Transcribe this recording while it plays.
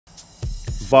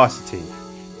Varsity,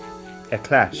 a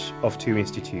clash of two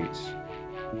institutes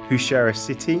who share a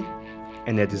city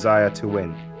and a desire to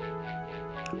win.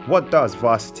 What does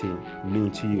Varsity mean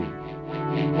to you?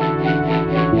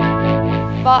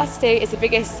 Varsity is the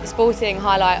biggest sporting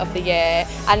highlight of the year,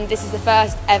 and this is the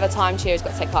first ever time Cheer's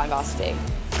got to take part in Varsity.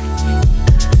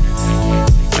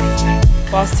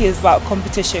 Varsity is about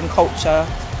competition, culture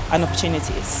and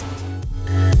opportunities.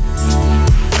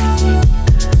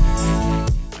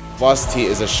 Varsity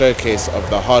is a showcase of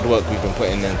the hard work we've been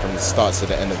putting in from the start to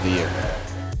the end of the year.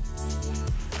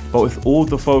 But with all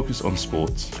the focus on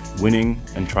sports, winning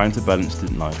and trying to balance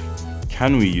student life,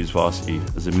 can we use Varsity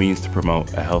as a means to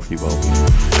promote a healthy well-being?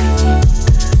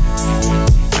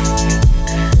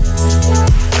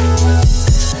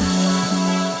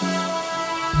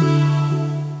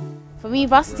 For me,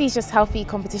 Varsity is just healthy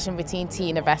competition between two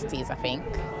universities, I think.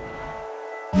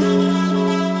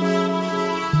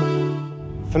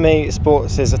 For me,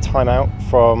 sports is a time out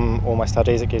from all my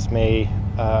studies. It gives me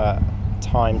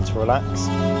time to relax.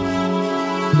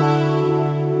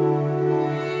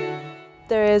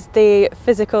 There is the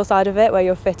physical side of it where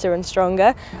you're fitter and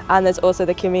stronger, and there's also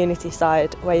the community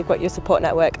side where you've got your support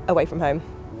network away from home.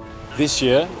 This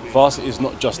year, Varsity is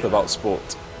not just about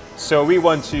sport. So we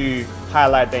want to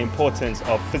highlight the importance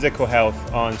of physical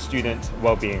health on student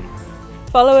well-being.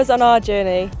 Follow us on our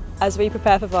journey as we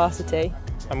prepare for Varsity.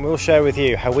 And we'll share with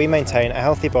you how we maintain a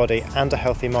healthy body and a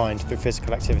healthy mind through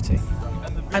physical activity.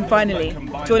 And finally,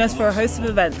 join us for a host of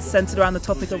events centred around the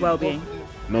topic of well-being.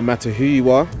 No matter who you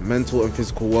are, mental and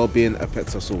physical well-being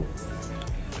affects us all.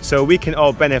 So we can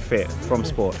all benefit from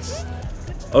sports.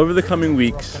 Over the coming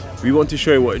weeks, we want to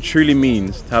show you what it truly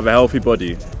means to have a healthy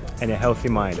body And a healthy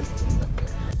mind.